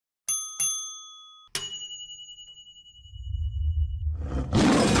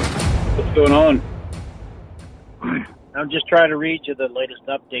What's going on? I'm just trying to read you the latest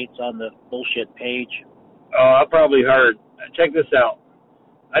updates on the bullshit page. Oh, I probably heard. Check this out.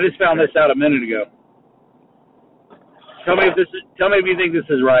 I just found this out a minute ago. Tell me if you think this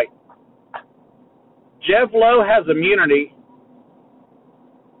is right. Jeff Lowe has immunity.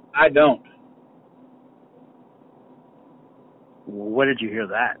 I don't. Where did you hear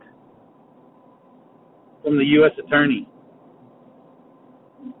that? From the U.S. Attorney.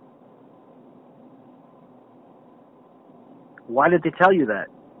 Why did they tell you that?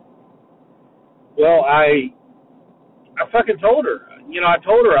 Well, I fucking told her. I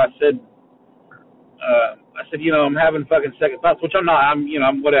told her. I said, I'm having fucking second thoughts, which I'm not.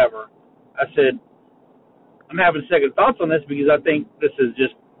 I'm whatever. I said, I'm having second thoughts on this because I think this is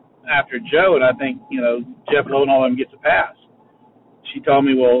just after Joe, and I think, Jeff Lowe and all of them gets a pass. She told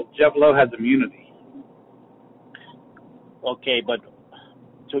me, well, Jeff Lowe has immunity. Okay, but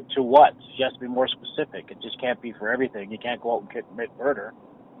to what? She has to be more specific. It just can't be for everything. You can't go out and commit murder.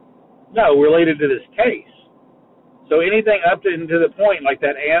 No, related to this case. So anything up to the point, like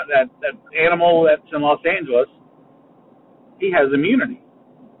that animal that's in Los Angeles, he has immunity.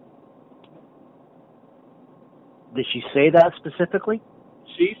 Did she say that specifically?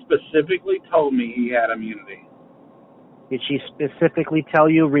 She specifically told me he had immunity. Did she specifically tell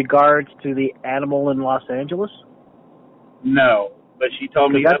you regards to the animal in Los Angeles? No, but she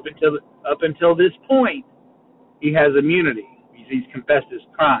told me up until this point, he has immunity. He's confessed his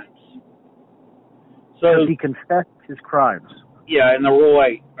crimes. So he confessed his crimes? Yeah, in the Rule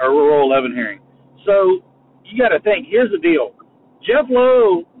 8 or Rule 11 hearing. So you got to think. Here's the deal: Jeff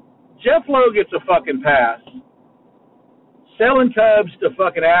Lowe gets a fucking pass. Selling Cubs to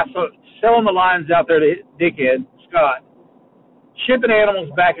fucking asshole, selling the lines out there to dickhead Scott, shipping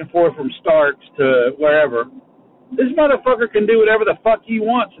animals back and forth from Starks to wherever. This motherfucker can do whatever the fuck he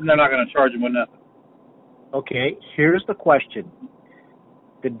wants, and they're not going to charge him with nothing. Okay, here's the question.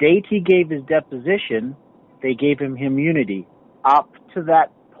 The date he gave his deposition, they gave him immunity up to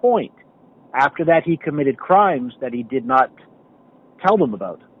that point. After that, he committed crimes that he did not tell them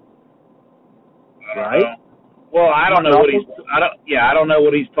about. Right? Well, I don't know I don't know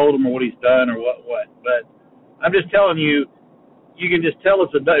what he's told them or what he's done or what. But I'm just telling you, you can just tell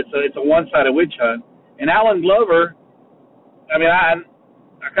it's a one-sided witch hunt. And Alan Glover, I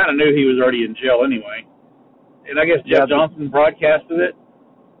kind of knew he was already in jail anyway. And I guess Jeff Johnson broadcasted it.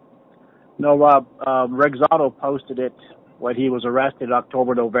 No, Rexano posted it when he was arrested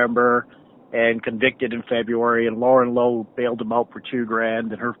October, November, and convicted in February. And Lauren Lowe bailed him out for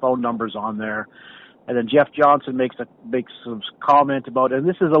 $2,000, and her phone number's on there. And then Jeff Johnson makes some comment about, and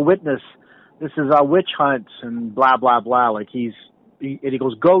this is a witness, this is a witch hunt, and blah blah blah. Like he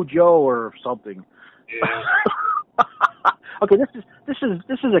goes, "Go Joe" or something. Yeah. Okay, this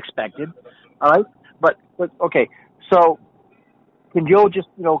is expected, all right. But okay, so can Joe just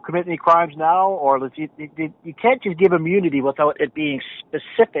commit any crimes now, or you can't just give immunity without it being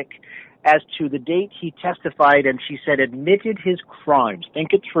specific as to the date he testified and she said admitted his crimes.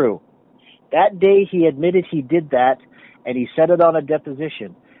 Think it through. That day he admitted he did that, and he said it on a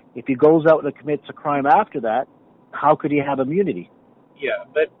deposition. If he goes out and commits a crime after that, how could he have immunity? Yeah,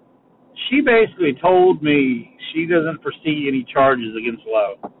 but she basically told me she doesn't foresee any charges against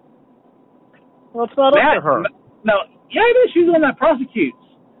Lowe. Well, it's not up to her. No, yeah, it is. She's the one that prosecutes.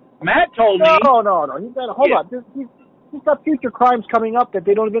 Matt told me. No. He's got hold on. He's got future crimes coming up that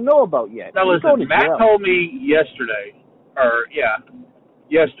they don't even know about yet. Now listen, Matt told me yesterday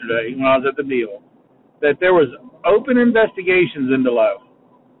when I was at the deal, that there was open investigations into Lowe.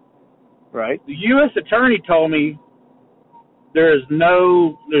 Right. The U.S. Attorney told me there's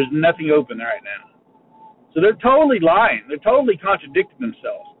nothing open right now. So they're totally lying. They're totally contradicting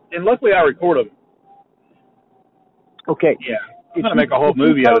themselves. And luckily I record them. Okay. Yeah. I'm going to make a whole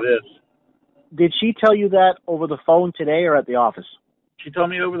movie out of this. Did she tell you that over the phone today or at the office? She told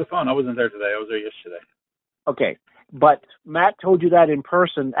me over the phone. I wasn't there today. I was there yesterday. Okay. But Matt told you that in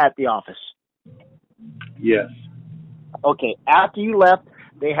person at the office? Yes. Okay. After you left,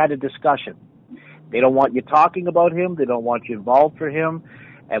 they had a discussion. They don't want you talking about him. They don't want you involved for him.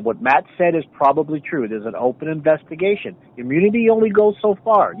 And what Matt said is probably true. There's an open investigation. Immunity only goes so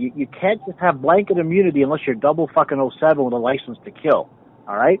far. You can't just have blanket immunity unless you're double fucking 07 with a license to kill.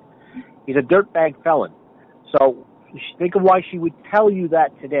 All right? He's a dirtbag felon. So think of why she would tell you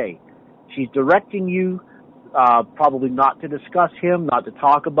that today. She's directing you probably not to discuss him, not to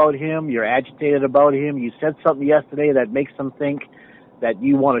talk about him. You're agitated about him. You said something yesterday that makes them think that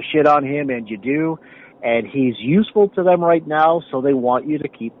you want to shit on him, and you do. And he's useful to them right now, so they want you to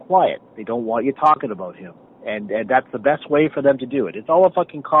keep quiet. They don't want you talking about him. And that's the best way for them to do it. It's all a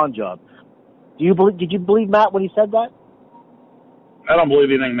fucking con job. Did you believe Matt when he said that? I don't believe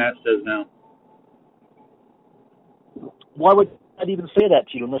anything Matt says now. Why would Matt even say that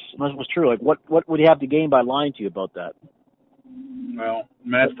to you unless it was true? Like, what would he have to gain by lying to you about that? Well,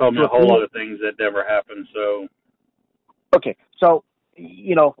 Matt's told me a whole lot of things that never happened, so... Okay, so,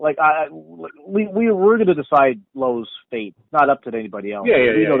 you know, like, we're going to decide Lowe's fate. It's not up to anybody else.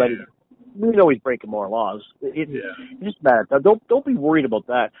 We know he's breaking more laws. It's just bad. Don't be worried about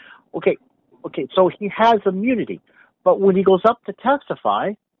that. Okay, so he has immunity. But when he goes up to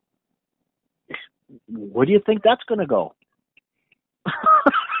testify, where do you think that's going to go?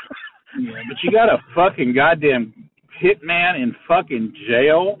 Yeah, but you got a fucking goddamn hitman in fucking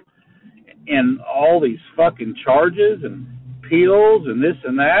jail and all these fucking charges and appeals and this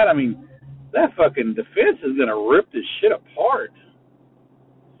and that. I mean, that fucking defense is going to rip this shit apart.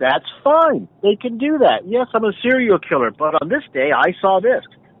 That's fine. They can do that. Yes, I'm a serial killer, but on this day, I saw this.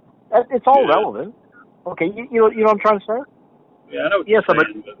 It's all relevant. Okay, you know what I'm trying to say? Yeah, I know what you're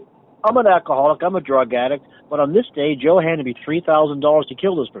saying. I'm an alcoholic. I'm a drug addict. But on this day, Joe handed me $3,000 to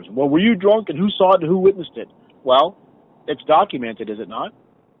kill this person. Well, were you drunk, and who saw it and who witnessed it? Well, it's documented, is it not?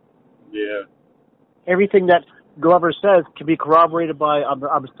 Yeah. Everything that Glover says can be corroborated by,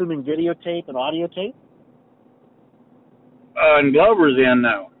 I'm assuming, videotape and audio tape? And Glover's in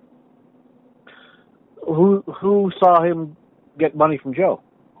now. Who saw him get money from Joe?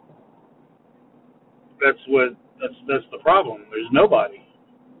 That's the problem. There's nobody.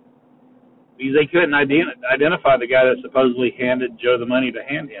 Because they couldn't identify the guy that supposedly handed Joe the money to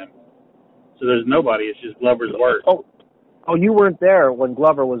hand him. So there's nobody. It's just Glover's word. Oh, you weren't there when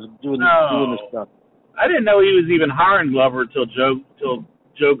Glover was doing this stuff. I didn't know he was even hiring Glover till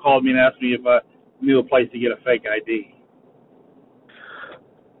Joe called me and asked me if I knew a place to get a fake ID.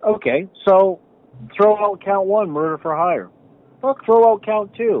 Okay, so throw out count 1, murder for hire. Fuck, throw out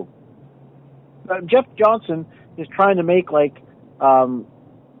count 2. Jeff Johnson is trying to make like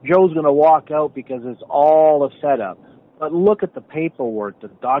Joe's going to walk out because it's all a setup. But look at the paperwork, the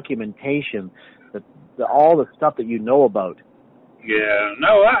documentation, all the stuff that you know about. Yeah,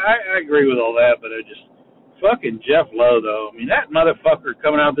 no, I agree with all that, but it just fucking Jeff Lowe, though. I mean, that motherfucker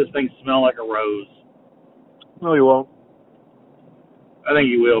coming out of this thing smell like a rose. No, he won't. I think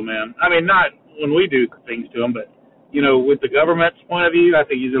he will, man. I mean, not when we do things to him, but, you know, with the government's point of view, I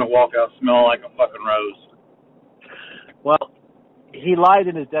think he's going to walk out smelling like a fucking rose. Well, he lied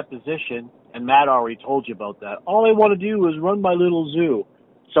in his deposition, and Matt already told you about that. All I want to do is run my little zoo.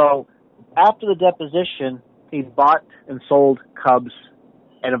 So after the deposition, he bought and sold Cubs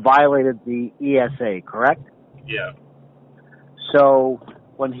and violated the ESA, correct? Yeah. So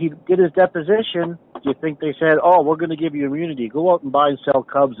when he did his deposition, do you think they said, oh, we're going to give you immunity. Go out and buy and sell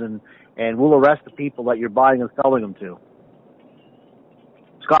Cubs, and we'll arrest the people that you're buying and selling them to?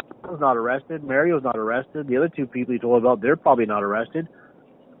 Scott was not arrested. Mario's not arrested. The other 2 people he told about, they're probably not arrested.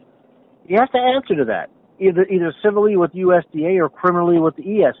 He has to answer to that, either civilly with USDA or criminally with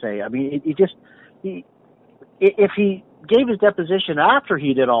the ESA. I mean, if he gave his deposition after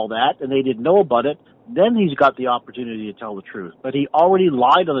he did all that and they didn't know about it, then he's got the opportunity to tell the truth. But he already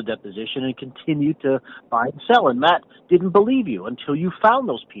lied on the deposition and continued to buy and sell. And Matt didn't believe you until you found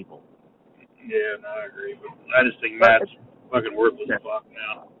those people. Yeah, no, I agree. But I just think Matt's fucking worthless fuck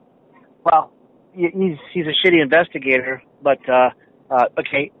now. Well, he's a shitty investigator, but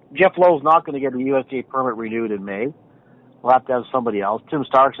okay, Jeff Lowe's not going to get a USDA permit renewed in May. We'll have to have somebody else. Tim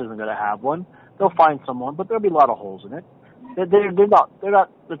Starks isn't going to have one. They'll find someone, but there'll be a lot of holes in it.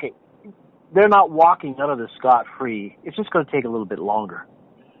 They're not walking out of this scot-free. It's just going to take a little bit longer.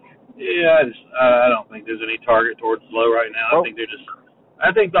 Yeah, I don't think there's any target towards Lowe right now.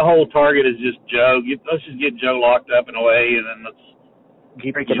 I think the whole target is just Joe. Let's just get Joe locked up and away, and then let's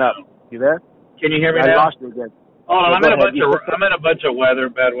keep breaking up. You there? Can you hear me now? I lost you again. Hold on, I'm in a bunch of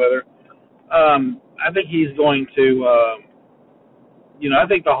bad weather. I think he's going to, I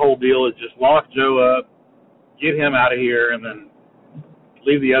think the whole deal is just lock Joe up, get him out of here, and then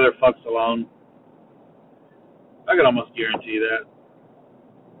leave the other fucks alone. I can almost guarantee that.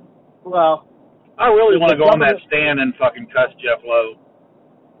 Well, I really want to go on that stand and fucking cuss Jeff Lowe.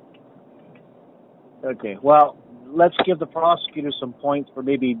 Okay, well, let's give the prosecutor some points for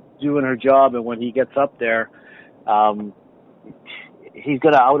maybe doing her job, and when he gets up there, he's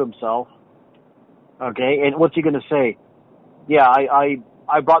going to out himself. Okay, and what's he going to say? Yeah,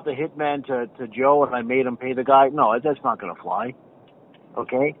 I brought the hitman to Joe and I made him pay the guy. No, that's not going to fly.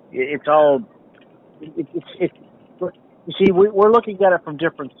 Okay, it's all. You see, we're looking at it from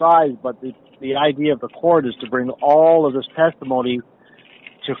different sides, but the idea of the court is to bring all of this testimony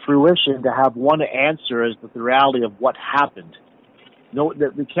to fruition to have one answer as the reality of what happened. No,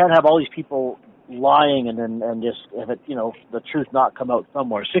 that we can't have all these people lying and just have it, the truth not come out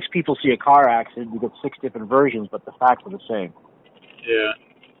somewhere. 6 people see a car accident, you get 6 different versions, but the facts are the same. Yeah.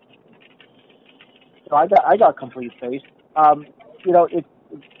 So I got complete faith.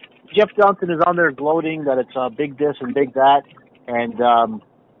 Jeff Johnson is on there gloating that it's a big this and big that, and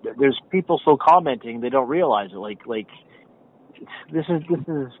there's people still commenting they don't realize it. Like this is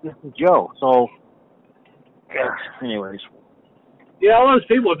Joe. So, anyways. Yeah, all those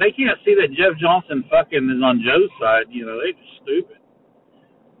people, if they can't see that Jeff Johnson fucking is on Joe's side, they're just stupid.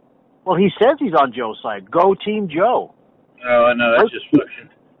 Well, he says he's on Joe's side. Go Team Joe. Oh, I know, that's just fucking.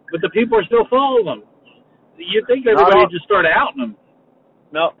 But the people are still following them. You'd think everybody would just start outing them.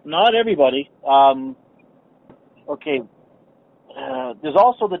 No, not everybody. Okay. There's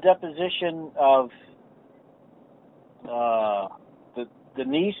also the deposition of the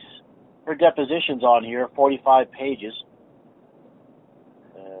niece. Her deposition's on here, 45 pages.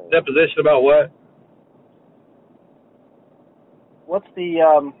 Deposition about what? What's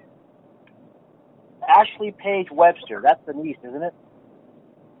the Ashley Page Webster? That's the niece, isn't it?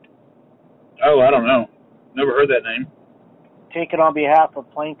 Oh, I don't know. Never heard that name. Taken on behalf of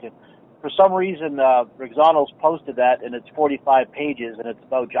plaintiff. For some reason, Rexano's posted that, and it's 45 pages, and it's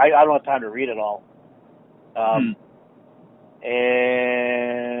about. I don't have time to read it all. And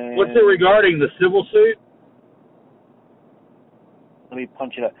what's it regarding? The civil suit? Let me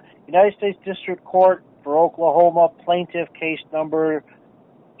punch it up. United States District Court for Oklahoma, plaintiff case number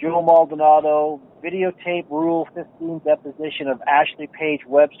Joe Maldonado, videotape Rule 15 deposition of Ashley Page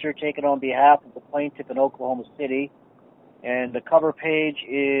Webster taken on behalf of the plaintiff in Oklahoma City. And the cover page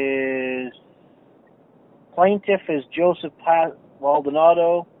is plaintiff is Joseph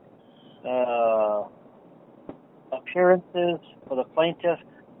Maldonado. Appearances for the plaintiff,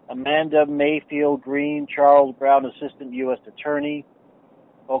 Amanda Mayfield Green, Charles Brown, Assistant U.S. Attorney,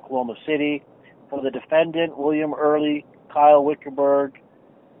 Oklahoma City. For the defendant, William Early, Kyle Wickerberg,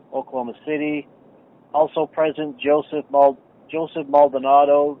 Oklahoma City. Also present, Joseph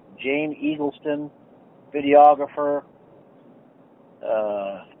Maldonado, Jane Eagleston, videographer.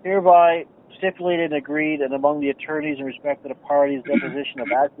 Hereby stipulated and agreed, and among the attorneys in respect to the parties, deposition of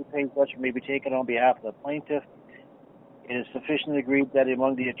Ashley Page Webster may be taken on behalf of the plaintiff. It is sufficiently agreed that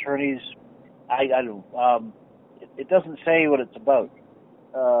among the attorneys, it doesn't say what it's about.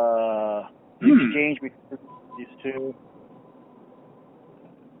 Exchange between these two.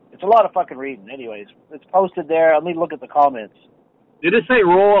 It's a lot of fucking reading. Anyways, it's posted there. Let me look at the comments. Did it say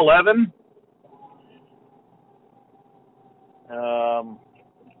Rule 11?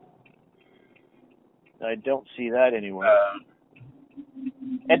 I don't see that anywhere.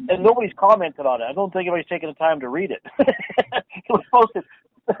 And nobody's commented on it. I don't think anybody's taken the time to read it. It was posted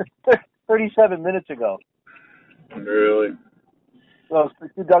 37 minutes ago. Really? So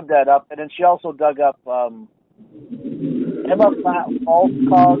she dug that up, and then she also dug up Emma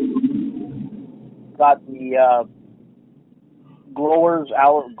Falskog got the Glowers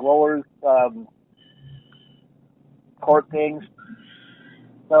court things.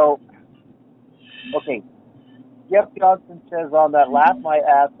 So, okay. Jeff Johnson says on that, laugh my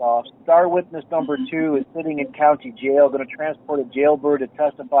ass off. Star witness number 2 is sitting in county jail, going to transport a jailbird to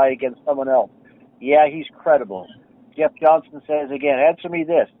testify against someone else. Yeah, he's credible. Jeff Johnson says again, answer me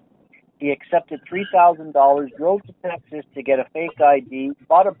this. He accepted $3,000, drove to Texas to get a fake ID,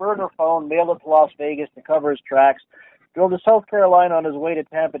 bought a burner phone, mailed it to Las Vegas to cover his tracks, drove to South Carolina on his way to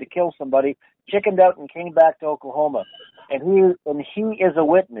Tampa to kill somebody, chickened out and came back to Oklahoma. And he is a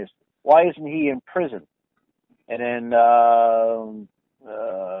witness. Why isn't he in prison? And then,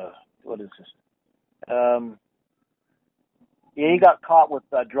 what is this? He got caught with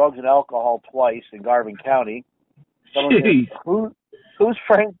drugs and alcohol twice in Garvin County. Someone says, who's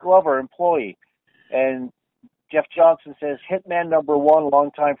Frank Glover, employee? And Jeff Johnson says, hitman number 1,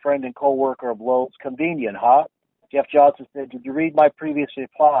 longtime friend and co-worker of Lowe's. Convenient, huh? Jeff Johnson said, did you read my previous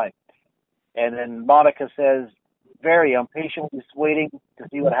reply? And then Monica says, very. I'm patiently waiting to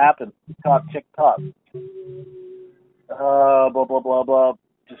see what happens. Tick-tock. Blah, blah, blah, blah.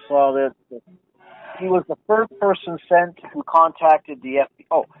 Just saw that. He was the first person sent who contacted the FBI.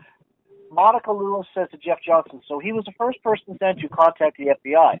 Oh, Monica Lewis says to Jeff Johnson, so he was the first person sent who contacted the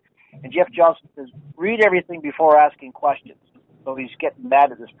FBI. And Jeff Johnson says, read everything before asking questions. So he's getting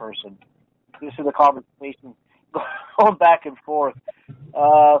mad at this person. This is the conversation going back and forth.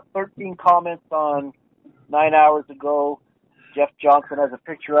 13 comments on 9 hours ago. Jeff Johnson has a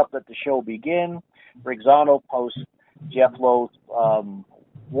picture up that the show begin. Rexano posts Jeff Lowe's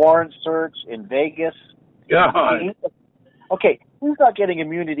warrant search in Vegas. God. Okay, he's not getting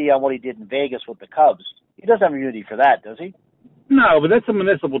immunity on what he did in Vegas with the Cubs. He doesn't have immunity for that, does he? No, but that's a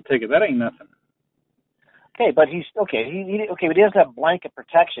municipal ticket. That ain't nothing. Okay, but he's okay. But he doesn't have blanket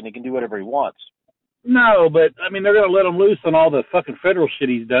protection. He can do whatever he wants. No, but I mean, they're going to let him loose on all the fucking federal shit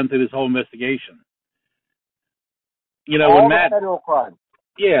he's done through this whole investigation. You know, all when the Matt, federal crime.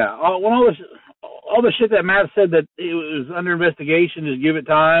 Yeah, all the shit that Matt said that it was under investigation, just give it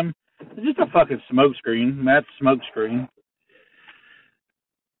time. It's just a fucking smokescreen. Matt's smokescreen.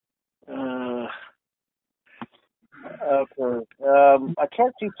 Okay. I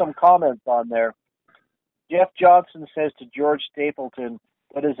can't see some comments on there. Jeff Johnson says to George Stapleton,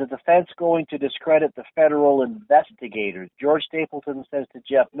 but is the defense going to discredit the federal investigators? George Stapleton says to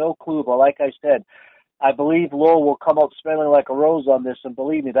Jeff, no clue, but like I said, I believe Lowe will come out smelling like a rose on this, and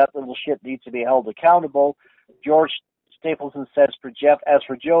believe me, that little shit needs to be held accountable. George Stapleton says for Jeff, as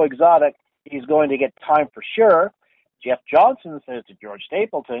for Joe Exotic, he's going to get time for sure. Jeff Johnson says to George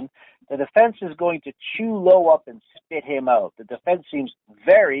Stapleton, the defense is going to chew Lowe up and spit him out. The defense seems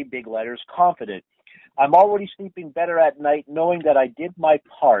very, big letters, confident. I'm already sleeping better at night knowing that I did my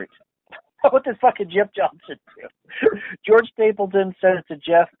part. What does fucking Jeff Johnson do? George Stapleton says to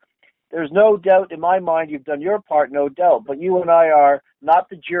Jeff, there's no doubt in my mind you've done your part, no doubt, but you and I are not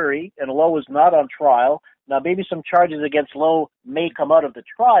the jury, and Lowe is not on trial. Now, maybe some charges against Lowe may come out of the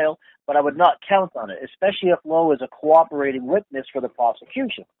trial, but I would not count on it, especially if Lowe is a cooperating witness for the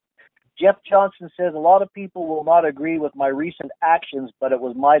prosecution. Jeff Johnson says a lot of people will not agree with my recent actions, but it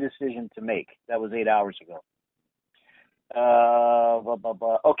was my decision to make. That was 8 hours ago.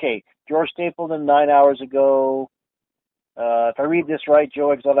 Okay, George Stapleton, 9 hours ago. If I read this right,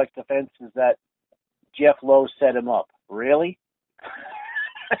 Joe Exotic's defense is that Jeff Lowe set him up. Really?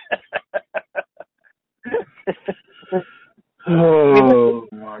 Oh,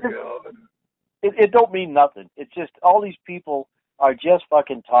 my God. It don't mean nothing. It's just all these people are just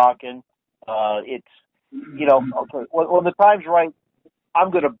fucking talking. It's, you know, okay, when the time's right,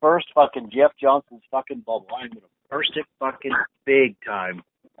 I'm going to burst fucking Jeff Johnson's fucking bubble. I'm going to burst it fucking big time.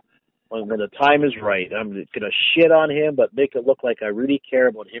 When the time is right, I'm going to shit on him, but make it look like I really care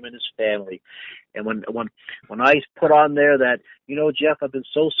about him and his family. And when I put on there that, you know, Jeff, I've been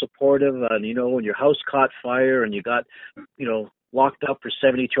so supportive, and you know, when your house caught fire and you got, you know, locked up for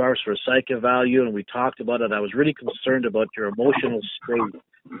 72 hours for a psych evaluation, and we talked about it, I was really concerned about your emotional state.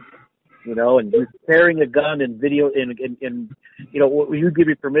 You know, and you're carrying a gun and video, and you know, when you give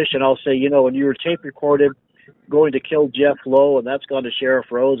me permission, I'll say, you know, when you were tape recorded going to kill Jeff Lowe, and that's gone to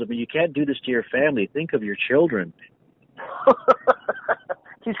Sheriff Rose. I mean, you can't do this to your family. Think of your children.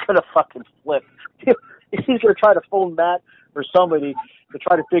 He's going to fucking flip. He's going to try to phone Matt or somebody to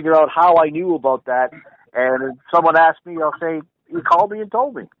try to figure out how I knew about that. And if someone asks me, I'll say, you called me and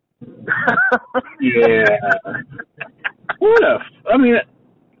told me. Yeah. What I mean,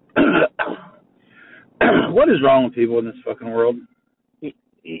 what is wrong with people in this fucking world?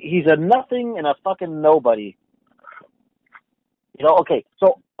 He's a nothing and a fucking nobody. You know, okay,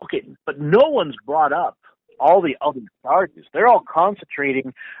 but no one's brought up all the other charges. They're all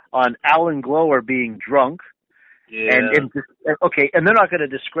concentrating on Alan Glower being drunk. Yeah. And they're not going to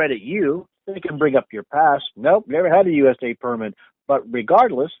discredit you. They can bring up your past. Nope, never had a USA permit. But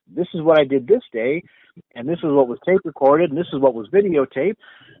regardless, this is what I did this day, and this is what was tape recorded, and this is what was videotaped.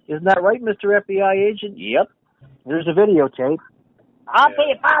 Isn't that right, Mr. FBI agent? Yep. There's a videotape. I'll pay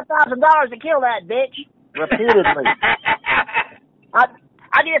you $5,000 to kill that bitch. Repeatedly. I'll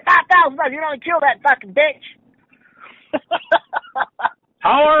give you $5,000 if you don't kill that fucking bitch.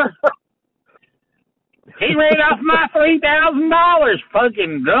 Taller. He ran off my $3,000,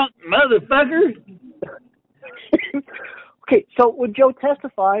 fucking drunk motherfucker. Okay, so when Joe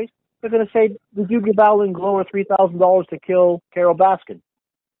testifies, they're going to say, did you give Alan Glower $3,000 to kill Carole Baskin?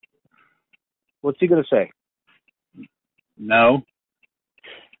 What's he going to say? No.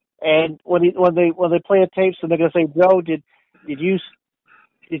 And when they play a tape, so they're going to say, Joe, did you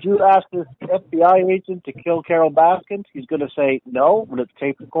ask this FBI agent to kill Carole Baskin? He's going to say no when it's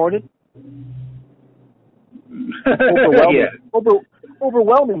tape recorded.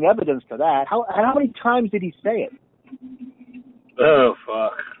 Overwhelming evidence to that. How many times did he say it? Oh,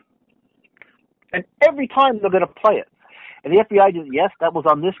 fuck. And every time they're going to play it. And the FBI just, yes, that was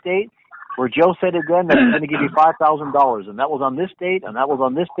on this date, where Joe said again that he's going to give you $5,000, and that was on this date, and that was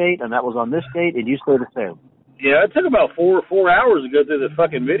on this date, and that was on this date, and you say the same. Yeah, it took about 4 hours to go through the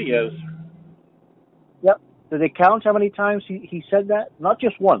fucking videos. Yep. Did they count how many times he said that? Not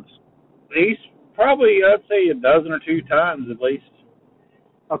just once. He's probably, I'd say, a dozen or 2 times at least.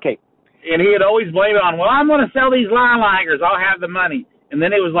 Okay. And he had always blamed it on, well, I'm going to sell these line ligers. I'll have the money. And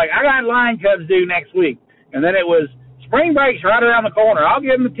then it was like, I got line cubs due next week. And then it was Spring break's right around the corner. I'll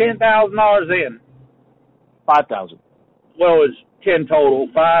give him the $10,000 in. 5,000. Well, it's 10 total.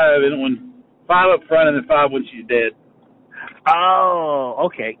 5 up front and then 5 when she's dead. Oh,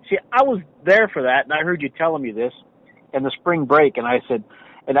 okay. See, I was there for that, and I heard you telling me this in the spring break, and I said,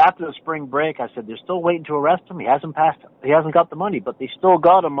 and after the spring break, I said, they're still waiting to arrest him. He hasn't got the money, but they still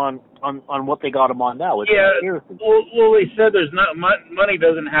got him on what they got him on now. It's conspiracy. Well, they said there's not money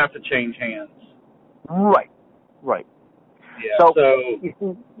doesn't have to change hands. Right. Yeah. So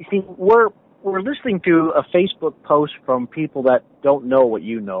you see, we're listening to a Facebook post from people that don't know what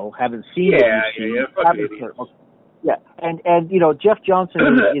you know, haven't seen what you've seen. Yeah, and Jeff Johnson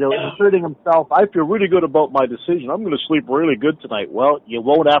is, asserting himself, I feel really good about my decision. I'm going to sleep really good tonight. Well, you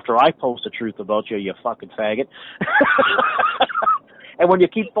won't after I post the truth about you, you fucking faggot. And when you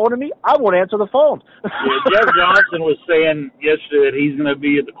keep phoning me, I won't answer the phone. Jeff Johnson was saying yesterday that he's going to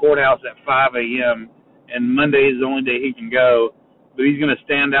be at the courthouse at 5 a.m., and Monday is the only day he can go, but he's going to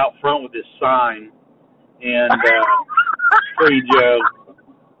stand out front with his sign and Free Joe.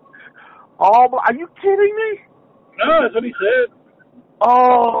 Oh, are you kidding me? No, that's what he said.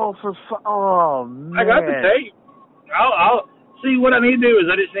 Oh, man. I got the tape. I'll see what I need to do is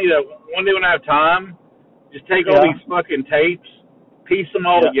I just need one day when I have time, just take all these fucking tapes, piece them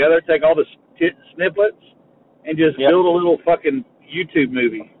all together, take all the snippets, and just build a little fucking YouTube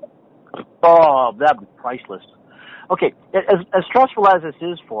movie. Oh, that'd be priceless. Okay, as stressful as this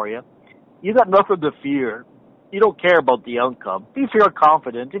is for you, you got nothing to fear. You don't care about the outcome. Be feel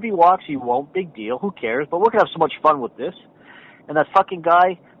confident. If he walks, he won't. Big deal. Who cares? But we're going to have so much fun with this. And that fucking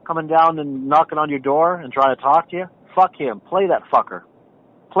guy coming down and knocking on your door and trying to talk to you, fuck him. Play that fucker.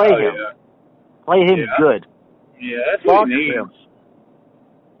 Play him. Yeah. Play him good. Yeah, that's what he needs.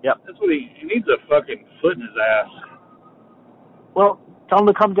 Yep. That's what he needs, a fucking foot in his ass. Well, tell him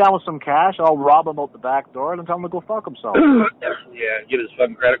to come down with some cash. I'll rob him out the back door and tell him to go fuck himself. Yeah, get his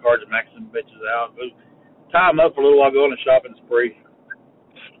fucking credit cards and max some bitches out. Tie him up for a little while, go on a shopping spree.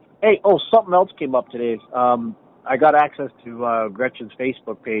 Hey, something else came up today. I got access to Gretchen's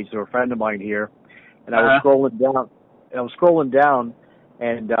Facebook page through a friend of mine here, and I was scrolling down,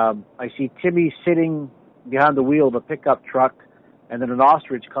 and I see Timmy sitting behind the wheel of a pickup truck, and then an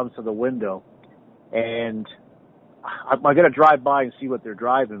ostrich comes to the window, and I'm going to drive by and see what they're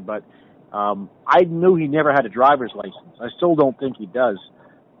driving, but I knew he never had a driver's license. I still don't think he does.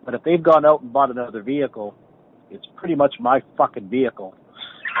 But if they've gone out and bought another vehicle, it's pretty much my fucking vehicle.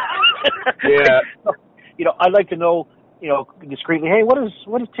 Yeah. I'd like to know, discreetly, hey, what is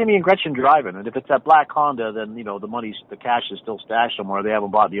Timmy and Gretchen driving? And if it's that black Honda, then, the cash is still stashed somewhere. They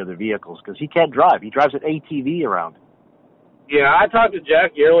haven't bought the other vehicles because he can't drive. He drives an ATV around. Yeah, I talked to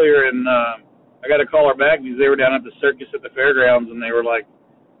Jackie earlier, and I got to call her back because they were down at the circus at the fairgrounds, and they were like,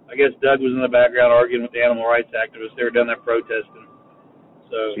 I guess Doug was in the background arguing with the animal rights activists. They were down there protesting.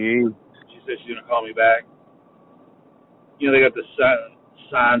 So she said she's going to call me back. They got the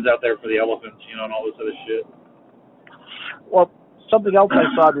signs out there for the elephants, and all this other shit. Well, something else I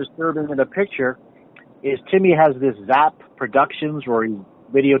saw disturbing in the picture is Timmy has this Zap Productions where he's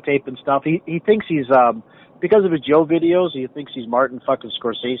videotaping stuff. He thinks he's, because of his Joe videos, he thinks he's Martin fucking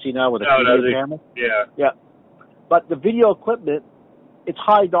Scorsese now with a video camera. Yeah. But the video equipment, it's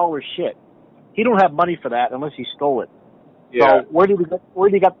high dollar shit. He don't have money for that unless he stole it. Yeah. So where did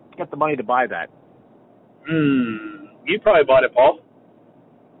he get the money to buy that? You probably bought it, Paul.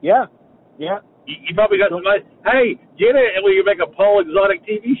 Yeah. You probably got some money. Hey, get it, and we can make a Paul Exotic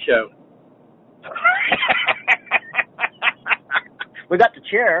TV show. We got the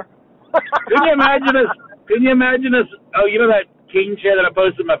chair. Can you imagine us? Oh, that king chair that I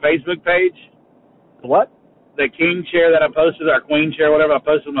posted on my Facebook page? What? The king chair that I posted, or queen chair, whatever I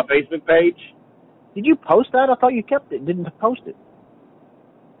posted on my Facebook page. Did you post that? I thought you kept it. Didn't post it.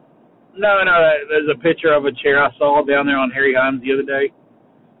 No. There's a picture of a chair I saw down there on Harry Himes the other day.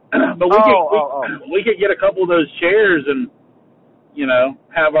 But we could get a couple of those chairs and,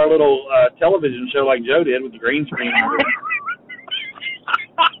 have our little television show like Joe did with the green screen.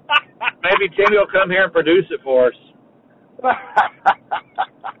 Maybe Timmy will come here and produce it for us.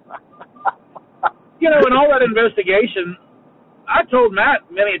 In all that investigation, I told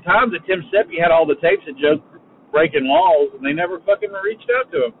Matt many times that Tim Seppi had all the tapes of Joe breaking laws, and they never fucking reached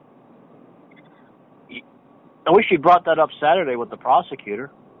out to him. I wish you brought that up Saturday with the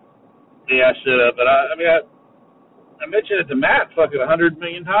prosecutor. Yeah, I should have, but I mentioned it to Matt fucking 100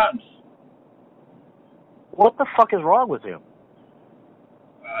 million times. What the fuck is wrong with him?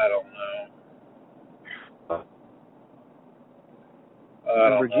 I don't know.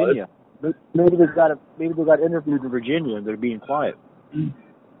 Virginia. Maybe they got interviewed in Virginia and they're being quiet.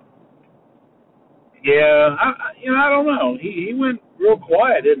 Yeah, I don't know. He went real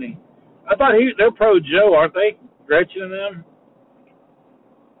quiet, didn't he? I thought they're pro Joe, aren't they? Gretchen and them.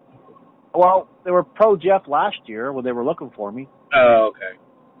 Well, they were pro Jeff last year when they were looking for me. Oh, okay.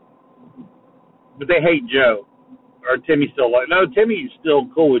 But they hate Joe. Or Timmy's still no, Timmy's still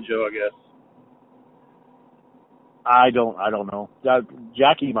cool with Joe, I guess. I don't know.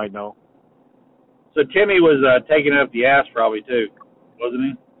 Jackie might know. So Timmy was taking it up the ass probably too, wasn't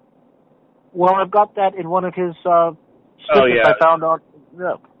he? Well, I've got that in one of his snippets I found on.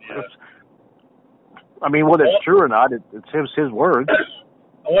 Yeah. I mean, whether it's true or not, it's his words.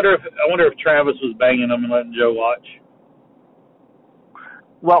 I wonder if Travis was banging him and letting Joe watch.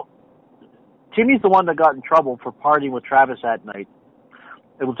 Well, Timmy's the one that got in trouble for partying with Travis that night.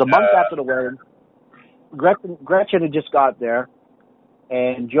 It was a month after the wedding. Gretchen had just got there,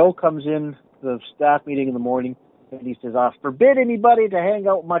 and Joe comes in to the staff meeting in the morning, and he says, I forbid anybody to hang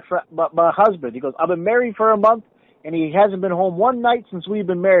out with my husband. He goes, I've been married for a month, and he hasn't been home one night since we've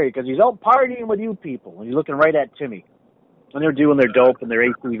been married because he's out partying with you people. And he's looking right at Timmy. And they're doing their dope and their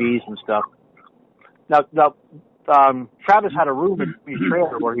ATVs and stuff. Now, Travis had a room in his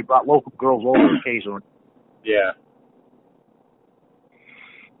trailer where he brought local girls over occasionally. Yeah.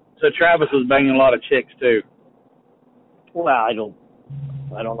 So Travis was banging a lot of chicks too. Well, I don't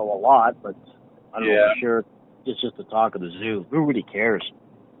know a lot, but I don't know for sure. It's just the talk of the zoo. Who really cares?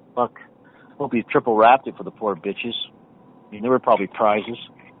 Fuck. Hope he triple wrapped it for the poor bitches. I mean, there were probably prizes.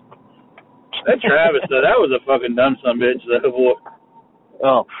 That Travis, though, that was a fucking dumb son of a bitch, though, boy.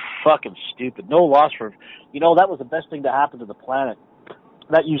 Oh, fucking stupid. No loss for... You know, that was the best thing to happen to the planet.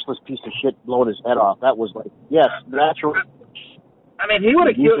 That useless piece of shit blowing his head off. That was like, yes, natural. I mean, he would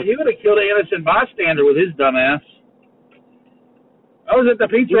have killed an innocent bystander with his dumb ass. I was at the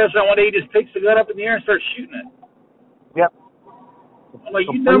pizza restaurant one day. He just picks the gun up in the air and starts shooting it. Yep. I'm like,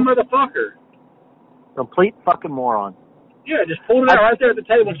 you dumb motherfucker. Complete fucking moron. Yeah, just pulled it out right there at the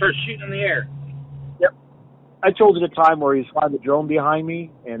table and started shooting in the air. Yep. I told you the time where he was flying the drone behind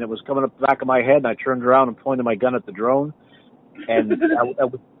me, and it was coming up the back of my head, and I turned around and pointed my gun at the drone, and I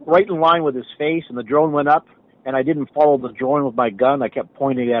was right in line with his face, and the drone went up, and I didn't follow the drone with my gun. I kept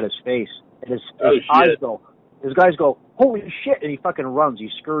pointing at his face, and his eyes go. His guys go, holy shit, and he fucking runs. He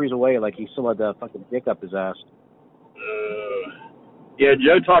scurries away like he still had the fucking dick up his ass. Yeah,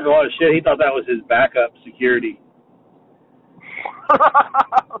 Joe talked a lot of shit. He thought that was his backup security.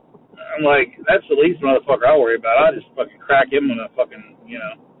 I'm like, that's the least motherfucker I worry about. I just fucking crack him in a fucking,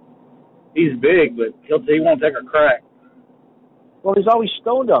 he's big, but he won't take a crack. Well, he's always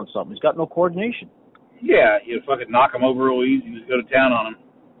stoned on something. He's got no coordination. Yeah, you fucking knock him over real easy and just go to town on him.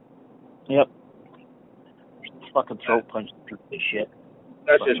 Yep. Fucking throat punch this shit.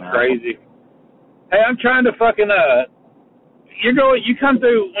 That's fucking just crazy. Hey, I'm trying to fucking you come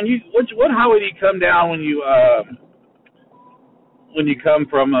through what highway do you come down when you come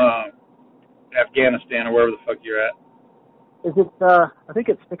from Afghanistan or wherever the fuck you're at? Is it I think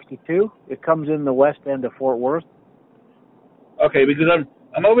it's 62. It comes in the west end of Fort Worth. Okay, because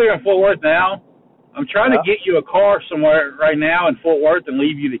I'm over here in Fort Worth now. I'm trying to get you a car somewhere right now in Fort Worth and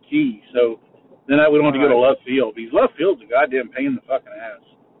leave you the key. So then we don't have to go to left field. Because left field's a goddamn pain in the fucking ass.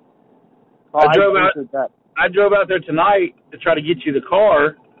 Oh, I drove out there tonight to try to get you the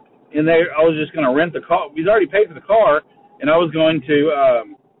car, and I was just going to rent the car. We'd already paid for the car, and I was going to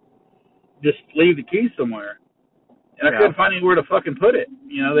just leave the keys somewhere. And I couldn't find anywhere to fucking put it.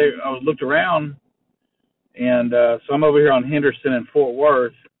 I looked around, and so I'm over here on Henderson and Fort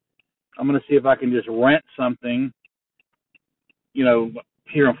Worth. I'm going to see if I can just rent something,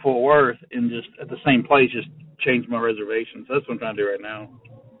 here in Fort Worth, and just at the same place, just change my reservation. So that's what I'm trying to do right now.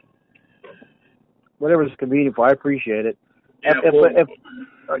 Whatever's convenient for. I appreciate it. Yeah,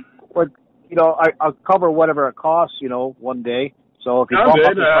 I'll cover whatever it costs, one day. So if you I'm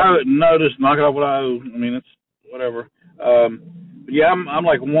good. No, just knock it off what I owe. I mean, it's whatever. But yeah, I'm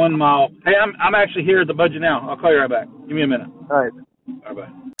like 1 mile. Hey, I'm actually here at the budget now. I'll call you right back. Give me a minute. All right. Bye-bye.